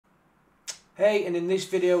Hey, and in this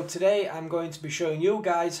video today I'm going to be showing you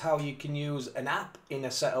guys how you can use an app in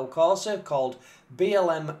Assetto Corsa called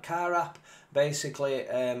BLM Car App. Basically,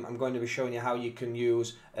 I'm going to be showing you how you can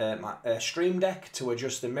use my Stream Deck to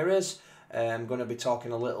adjust the mirrors. I'm going to be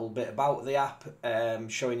talking a little bit about the app,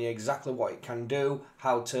 showing you exactly what it can do,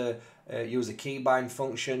 how to use the keybind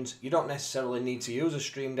functions. You don't necessarily need to use a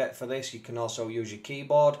Stream Deck for this, you can also use your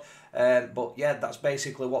keyboard. But yeah, that's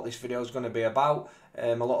basically what this video is going to be about.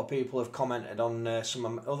 A lot of people have commented on some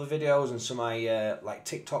of my other videos and some of my like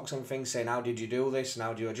TikToks and things saying how did you do this and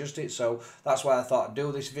how do you adjust it, so that's why I thought I'd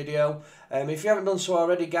do this video. If you haven't done so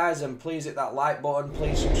already guys, then please hit that like button,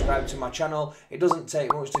 please subscribe to my channel. It doesn't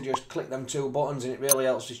take much to just click them two buttons and it really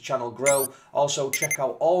helps this channel grow. Also check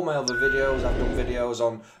out all my other videos. I've done videos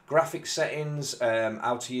on graphic settings,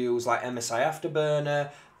 how to use like MSI Afterburner,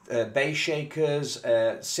 bass shakers,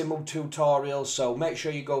 simul tutorials, so make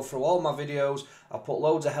sure you go through all my videos. I'll put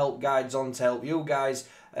loads of help guides on to help you guys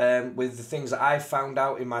with the things that I've found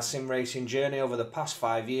out in my sim racing journey over the past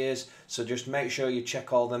 5 years, so just make sure you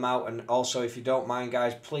check all them out. And also, if you don't mind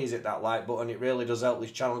guys, please hit that like button, it really does help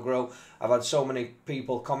this channel grow. I've had so many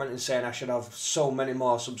people commenting saying I should have so many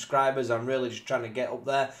more subscribers. I'm really just trying to get up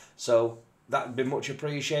there, so that would be much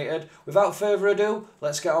appreciated. Without further ado,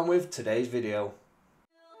 let's get on with today's video.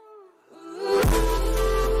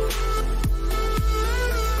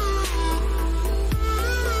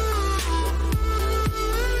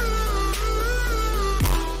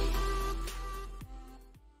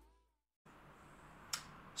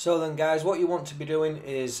 So then guys, what you want to be doing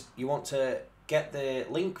is you want to get the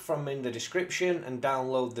link from in the description and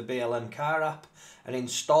download the BLM Car App and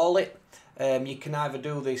install it. You can either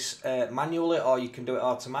do this manually or you can do it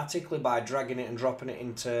automatically by dragging it and dropping it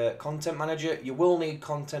into Content Manager. You will need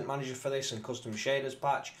Content Manager for this and Custom Shaders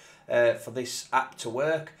Patch for this app to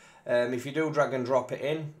work. If you do drag and drop it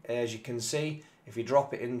in, as you can see, if you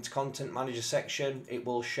drop it into Content Manager section, it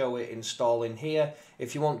will show it installing here.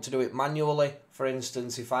 If you want to do it manually, for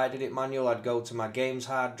instance, if I did it manual, I'd go to my games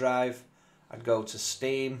hard drive, I'd go to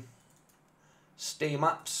Steam, Steam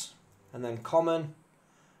Apps, and then Common,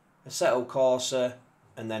 Assetto Corsa,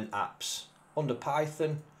 and then Apps. Under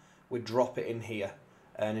Python, we drop it in here,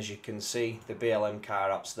 and as you can see, the BLM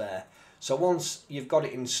Car App's there. So once you've got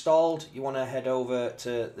it installed, you want to head over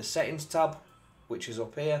to the Settings tab, which is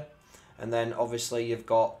up here. And then obviously you've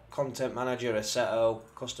got Content Manager, Assetto,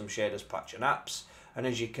 Custom Shaders Patch and Apps. And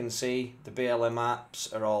as you can see, the BLM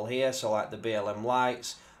apps are all here. So like the BLM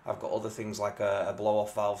lights, I've got other things like a blow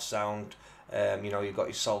off valve sound. You know, you've got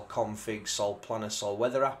your Sol Config, Sol Planner, Sol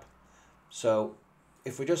Weather app. So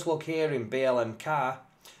if we just look here in BLM Car,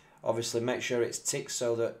 obviously make sure it's ticked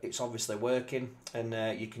so that it's obviously working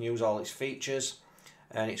and you can use all its features.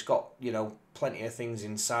 And it's got, you know, plenty of things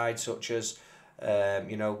inside, such as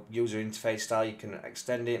you know, user interface style, you can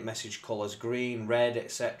extend it, message colors, green, red,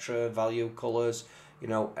 etc., value colors, you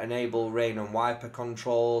know, enable rain and wiper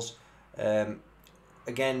controls.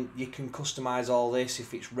 Again, you can customize all this.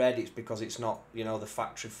 If it's red, it's because it's not, you know, the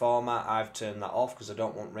factory format. I've turned that off because I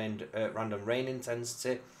don't want random rain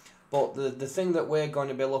intensity. But the thing that we're going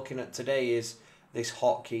to be looking at today is this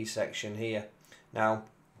hotkey section here. Now,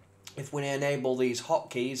 if we enable these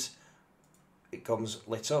hotkeys, it comes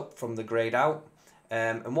lit up from the grayed out,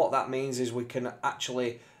 and what that means is we can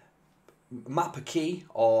actually map a key,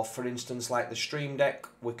 or for instance like the Stream Deck,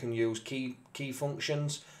 we can use key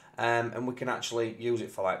functions, and we can actually use it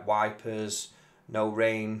for like wipers, no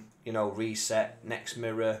rain, you know, reset, next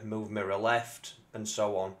mirror, move mirror left, and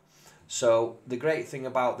so on. So the great thing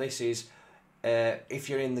about this is if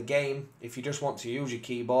you're in the game, if you just want to use your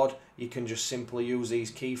keyboard, you can just simply use these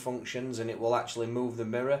key functions and it will actually move the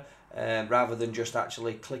mirror rather than just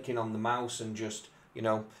actually clicking on the mouse and just, you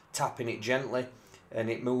know, tapping it gently and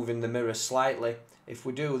it moving the mirror slightly. If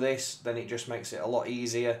we do this, then it just makes it a lot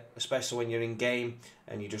easier, especially when you're in game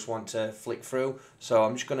and you just want to flick through. So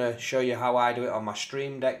I'm just going to show you how I do it on my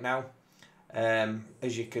Stream Deck now.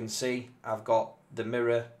 As you can see, I've got the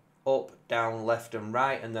mirror up, down, left and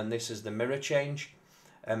right, and then this is the mirror change.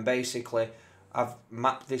 And basically I've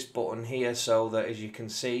mapped this button here so that, as you can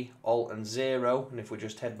see, Alt and 0, and if we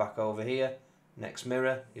just head back over here, next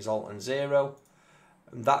mirror is Alt and 0,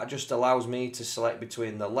 and that just allows me to select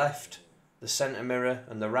between the left, the center mirror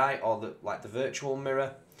and the right, or the virtual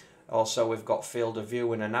mirror. Also we've got field of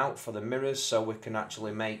view in and out for the mirrors, so we can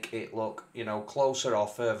actually make it look, you know, closer or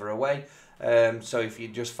further away. So if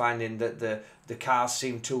you're just finding that the cars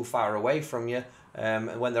seem too far away from you,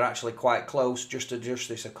 and when they're actually quite close, just adjust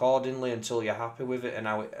this accordingly until you're happy with it and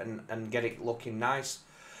how and get it looking nice.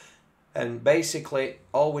 And basically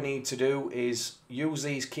all we need to do is use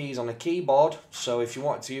these keys on a keyboard. So if you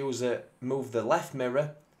want to move the left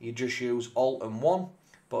mirror, you just use Alt and 1.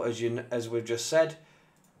 But as we've just said,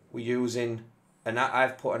 we're using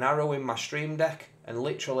I've put an arrow in my stream deck, and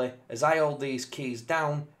literally as I hold these keys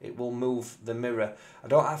down, it will move the mirror. I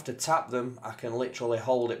don't have to tap them, I can literally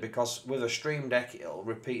hold it, because with a stream deck it'll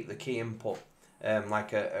repeat the key input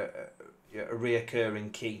like a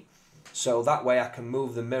reoccurring key. So that way I can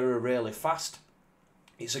move the mirror really fast.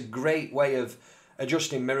 It's a great way of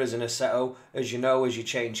adjusting mirrors in Assetto. As you know, as you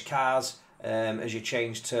change cars, as you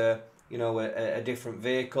change to, you know, a different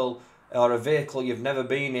vehicle, or a vehicle you've never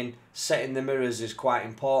been in, setting the mirrors is quite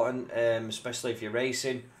important, especially if you're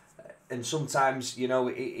racing. And sometimes, you know,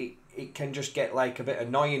 it can just get like a bit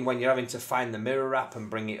annoying when you're having to find the mirror app and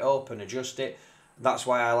bring it up and adjust it. That's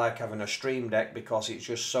why I like having a stream deck, because it's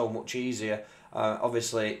just so much easier.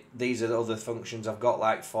 Obviously these are the other functions I've got,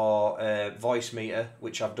 like for voice meter,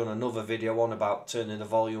 which I've done another video on about turning the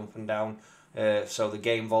volume up and down. So the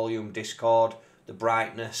game volume, Discord, the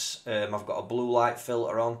brightness, I've got a blue light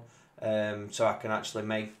filter on. So I can actually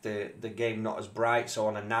make the game not as bright. So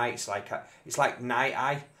on a night, it's like night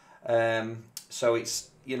eye. So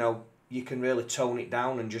it's, you know, you can really tone it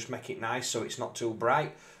down and just make it nice so it's not too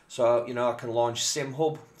bright. So, you know, I can launch Sim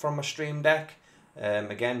Hub from my stream deck.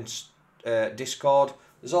 Again, Discord.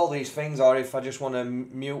 There's all these things. Or if I just want to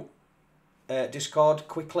mute Discord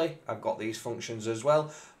quickly, I've got these functions as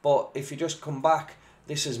well. But if you just come back,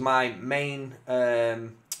 this is my main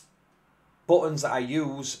buttons that I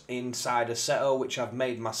use inside Assetto, which I've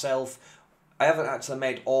made myself. I haven't actually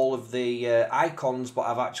made all of the icons, but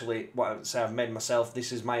I've made myself.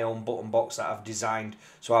 This is my own button box that I've designed.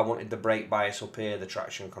 So I wanted the brake bias up here, the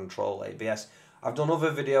traction control, ABS. I've done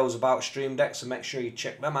other videos about stream decks, so make sure you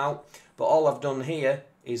check them out. But all I've done here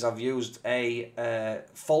is I've used a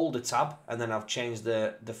folder tab, and then I've changed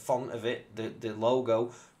the font of it, the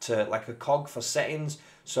logo, to like a cog for settings.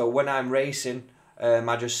 So when I'm racing,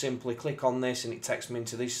 I just simply click on this and it takes me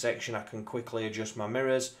into this section. I can quickly adjust my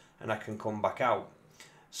mirrors and I can come back out.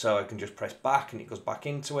 So I can just press back and it goes back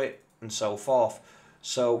into it, and so forth.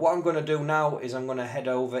 So what I'm going to do now is I'm going to head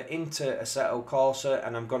over into Assetto Corsa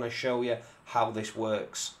and I'm going to show you how this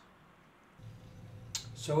works.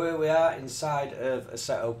 So here we are inside of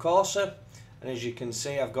Assetto Corsa, and as you can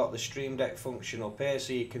see I've got the stream deck function up here,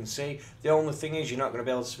 so you can see. The only thing is you're not going to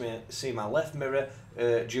be able to see my left mirror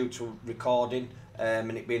due to recording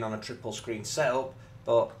and it being on a triple screen setup.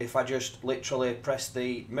 But if I just literally press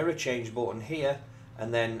the mirror change button here,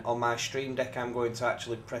 and then on my stream deck I'm going to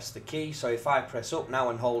actually press the key. So if I press up now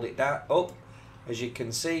and hold it down, up, as you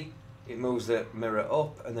can see it moves the mirror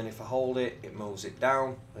up, and then if I hold it, it moves it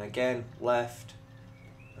down, and again left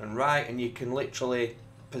and right, and you can literally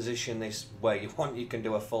position this where you want. You can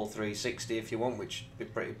do a full 360 if you want, which would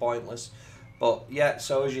be pretty pointless. But yeah,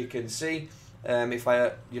 so as you can see, if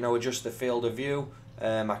I adjust the field of view,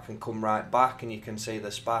 I can come right back and you can see the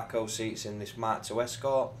Sparco seats in this Mark II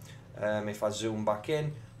Escort. If I zoom back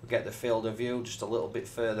in, we get the field of view just a little bit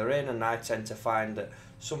further in, and I tend to find that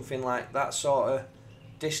something like that sort of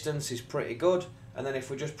distance is pretty good. And then if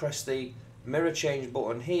we just press the mirror change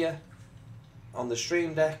button here on the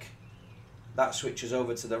stream deck, that switches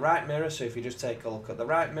over to the right mirror. So if you just take a look at the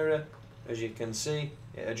right mirror, as you can see,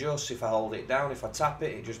 it adjusts. If I hold it down, if I tap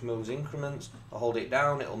it, it just moves increments. If I hold it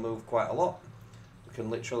down, it'll move quite a lot. You can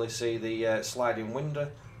literally see the sliding window.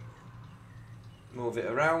 Move it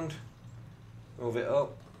around, move it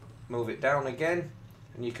up, move it down again,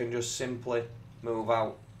 and you can just simply move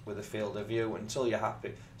out with the field of view until you're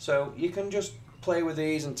happy. So you can just play with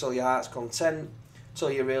these until your heart's content,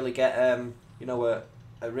 until you really get a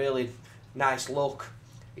really nice look.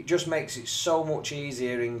 It just makes it so much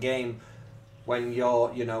easier in game when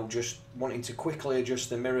you're just wanting to quickly adjust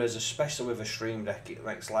the mirrors, especially with a stream deck. It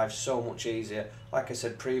makes life so much easier. Like I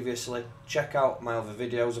said previously, check out my other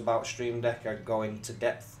videos about stream deck. I go into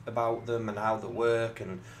depth about them and how they work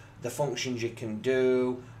and the functions you can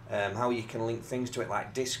do, how you can link things to it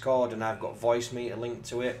like Discord, and I've got voice meter linked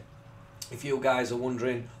to it. If you guys are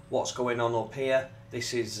wondering what's going on up here,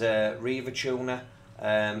 this is Reaver Tuner.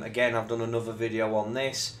 Again, I've done another video on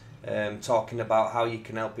this, talking about how you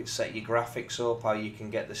can help it set your graphics up, how you can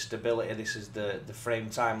get the stability. This is the frame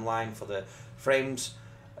timeline for the frames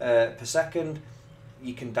per second.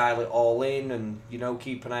 You can dial it all in and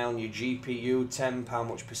keep an eye on your GPU temp, how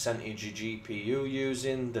much percentage your GPU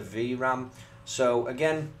using, the VRAM. So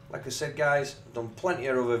again, like I said guys, I've done plenty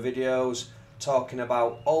of other videos talking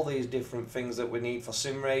about all these different things that we need for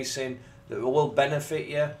sim racing that will benefit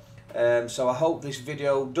you. So I hope this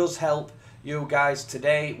video does help. you guys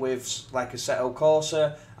today with like Assetto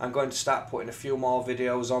Corsa. I'm going to start putting a few more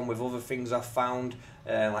videos on with other things I've found,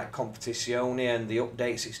 like Competizione and the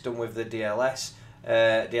updates it's done with the DLSS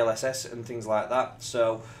and things like that.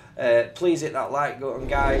 So please hit that like button,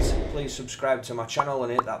 guys. Please subscribe to my channel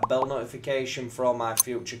and hit that bell notification for all my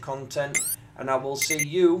future content. And I will see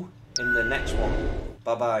you in the next one.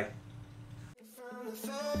 Bye bye.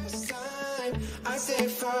 I stay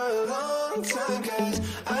for a long time, 'cause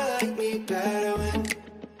I like me better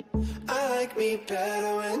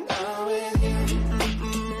when I'm with